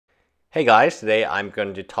Hey guys, today I'm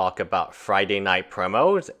going to talk about Friday night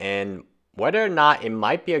promos and whether or not it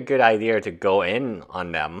might be a good idea to go in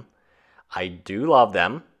on them. I do love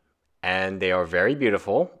them and they are very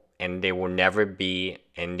beautiful and they will never be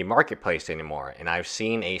in the marketplace anymore. And I've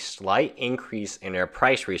seen a slight increase in their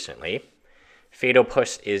price recently. Fatal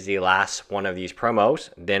Push is the last one of these promos.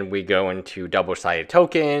 Then we go into double-sided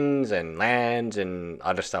tokens and lands and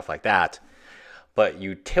other stuff like that. But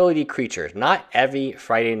utility creatures, not every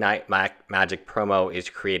Friday Night Magic promo is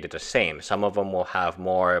created the same. Some of them will have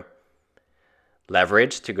more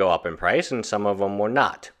leverage to go up in price, and some of them will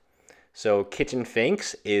not. So Kitchen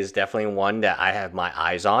Finks is definitely one that I have my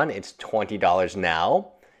eyes on. It's $20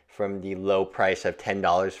 now from the low price of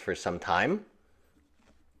 $10 for some time.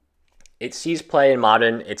 It sees play in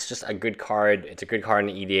Modern. It's just a good card. It's a good card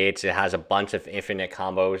in EDH. It has a bunch of infinite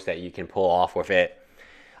combos that you can pull off with it.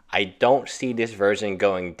 I don't see this version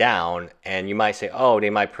going down, and you might say, oh, they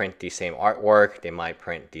might print the same artwork, they might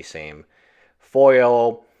print the same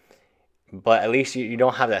foil, but at least you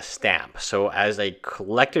don't have that stamp. So as a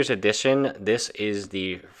collector's edition, this is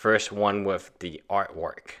the first one with the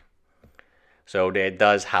artwork. So it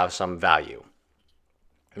does have some value.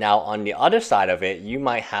 Now, on the other side of it, you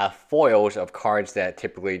might have foils of cards that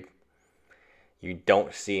typically you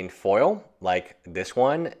don't see in foil, like this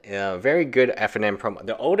one. Very good FNM promo.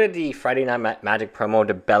 The older the Friday Night Magic promo,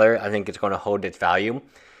 the better I think it's going to hold its value.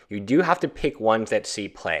 You do have to pick ones that see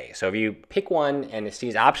play. So if you pick one and it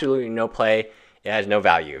sees absolutely no play, it has no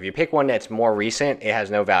value. If you pick one that's more recent, it has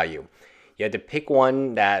no value. You have to pick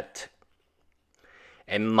one that,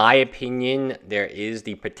 in my opinion, there is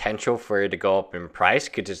the potential for it to go up in price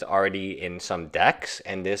because it's already in some decks,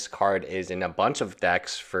 and this card is in a bunch of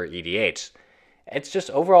decks for EDH. It's just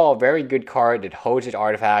overall a very good card. It holds its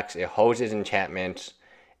artifacts, it holds its enchantments,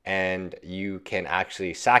 and you can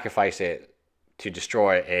actually sacrifice it to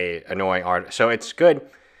destroy a annoying art. So it's good.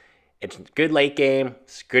 It's good late game.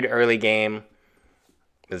 It's good early game.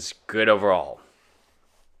 It's good overall.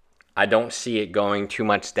 I don't see it going too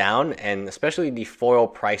much down, and especially the foil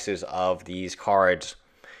prices of these cards.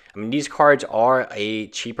 I mean, these cards are a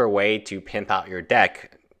cheaper way to pimp out your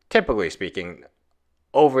deck, typically speaking,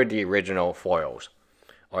 over the original foils,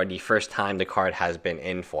 or the first time the card has been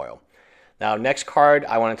in foil. Now, next card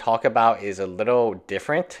I want to talk about is a little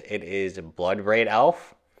different. It is Bloodbraid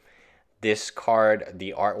Elf. This card,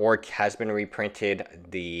 the artwork has been reprinted.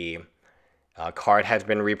 The card has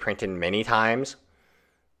been reprinted many times.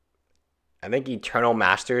 I think Eternal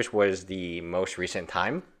Masters was the most recent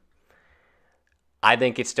time. I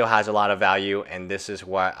think it still has a lot of value, and this is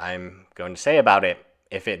what I'm going to say about it.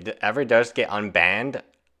 If it ever does get unbanned,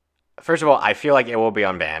 first of all, I feel like it will be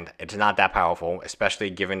unbanned. It's not that powerful, especially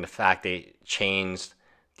given the fact they changed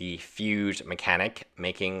the fuse mechanic,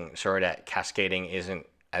 making sure that cascading isn't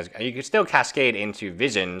as... You can still cascade into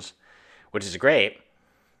visions, which is great,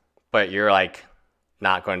 but you're like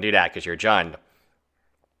not going to do that because you're Jund.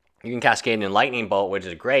 You can cascade in Lightning Bolt, which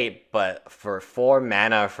is great, but for 4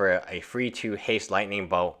 mana for a free 2 haste Lightning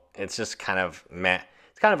Bolt, it's just kind of meh.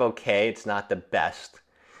 It's kind of okay. It's not the best.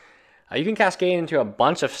 You can cascade into a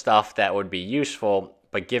bunch of stuff that would be useful,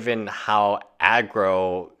 but given how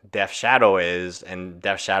aggro Death Shadow is, and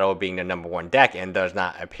Death Shadow being the #1 deck, and does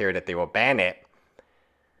not appear that they will ban it,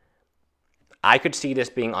 I could see this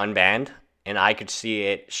being unbanned, and I could see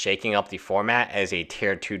it shaking up the format as a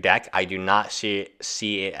tier 2 deck. I do not see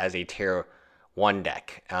it as a tier 1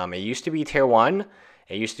 deck. It used to be tier 1.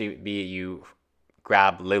 It used to be you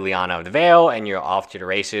grab Liliana of the Veil and you're off to the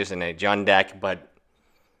races in a Jund deck, but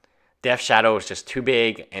Death Shadow is just too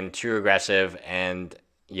big and too aggressive, and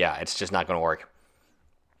yeah, it's just not going to work.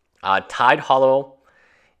 Tide Hollow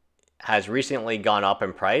has recently gone up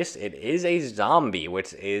in price. It is a zombie,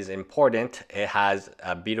 which is important. It has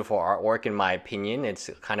a beautiful artwork, in my opinion. It's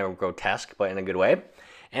kind of grotesque, but in a good way.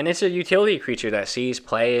 And it's a utility creature that sees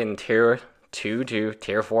play in tier 2 to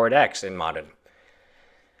tier 4 decks in Modern.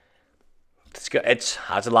 It's good. It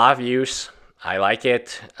has a lot of use. I like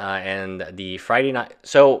it, and the Friday night...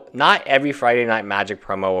 So, not every Friday Night Magic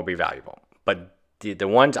promo will be valuable, but the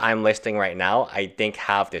ones I'm listing right now, I think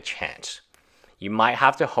have the chance. You might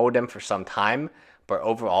have to hold them for some time, but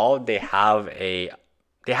overall, they have a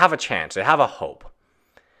chance. They have a hope.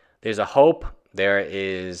 There's a hope. There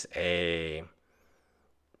is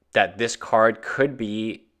that this card could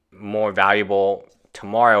be more valuable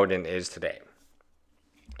tomorrow than it is today.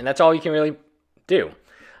 And that's all you can really do.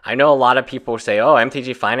 I know a lot of people say, oh,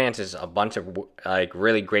 MTG Finance is a bunch of like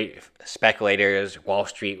really great speculators, Wall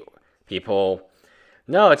Street people.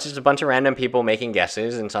 No, it's just a bunch of random people making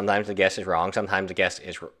guesses, and sometimes the guess is wrong, sometimes the guess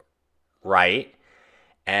is right.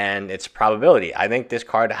 and its probability. I think this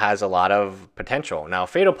card has a lot of potential. Now,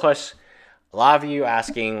 Fatal Push, a lot of you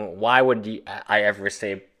asking, why would I ever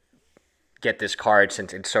say get this card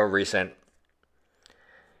since it's so recent?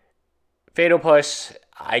 Fatal Push,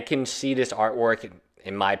 I can see this artwork,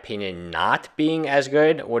 in my opinion, not being as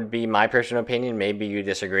good, would be my personal opinion. Maybe you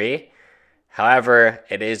disagree. However,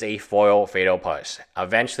 it is a foil Fatal Push.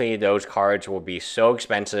 Eventually, those cards will be so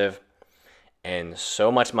expensive and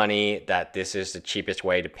so much money that this is the cheapest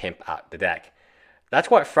way to pimp out the deck. That's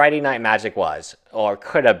what Friday Night Magic was, or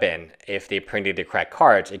could have been, if they printed the correct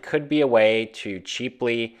cards. It could be a way to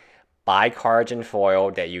cheaply buy cards in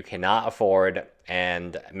foil that you cannot afford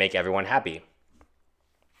and make everyone happy.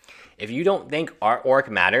 If you don't think artwork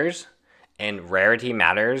matters and rarity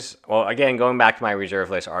matters, well, again, going back to my reserve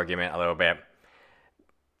list argument a little bit,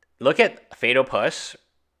 look at Fatal Push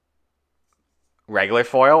regular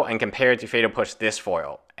foil and compare it to Fatal Push this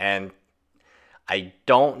foil. And I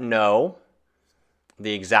don't know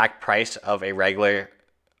the exact price of a regular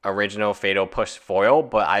original Fatal Push foil,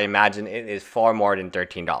 but I imagine it is far more than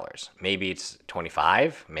 $13. Maybe it's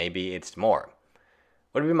 $25, maybe it's more.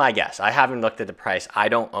 Would be my guess. I haven't looked at the price. I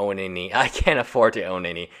don't own any. I can't afford to own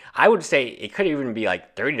any. I would say it could even be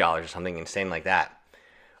like $30 or something insane like that.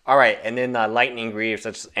 All right, and then Lightning Greaves.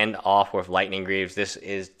 Let's end off with Lightning Greaves. This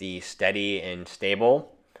is the steady and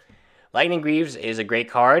stable. Lightning Greaves is a great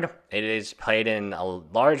card. It is played in a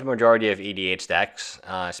large majority of EDH decks,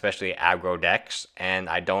 especially aggro decks, and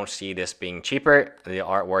I don't see this being cheaper. The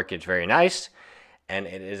artwork is very nice, and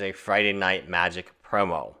it is a Friday Night Magic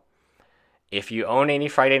promo. If you own any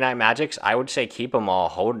Friday Night Magics, I would say keep them all,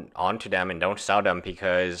 hold on to them, and don't sell them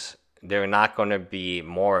because there are not going to be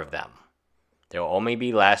more of them. There will only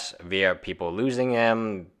be less via people losing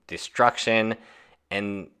them, destruction,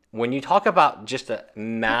 and when you talk about just the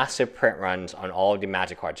massive print runs on all of the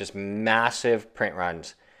Magic cards, just massive print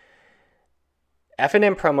runs,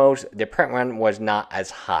 FNM promos, the print run was not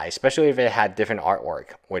as high, especially if it had different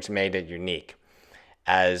artwork, which made it unique,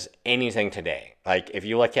 as anything today. Like if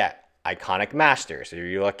you look at Iconic Masters, or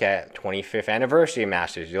you look at 25th Anniversary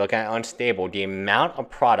Masters, you look at Unstable, the amount of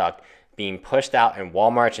product being pushed out in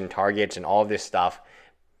Walmarts and Targets and all this stuff,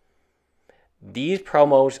 these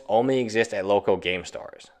promos only exist at local game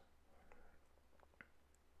stores.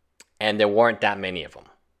 And there weren't that many of them.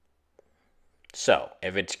 So,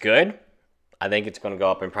 if it's good, I think it's going to go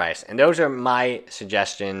up in price. And those are my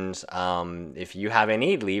suggestions. If you have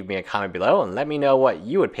any, leave me a comment below and let me know what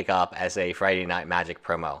you would pick up as a Friday Night Magic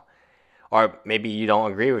promo. Or maybe you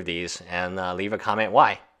don't agree with these, and leave a comment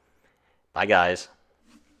why. Bye, guys.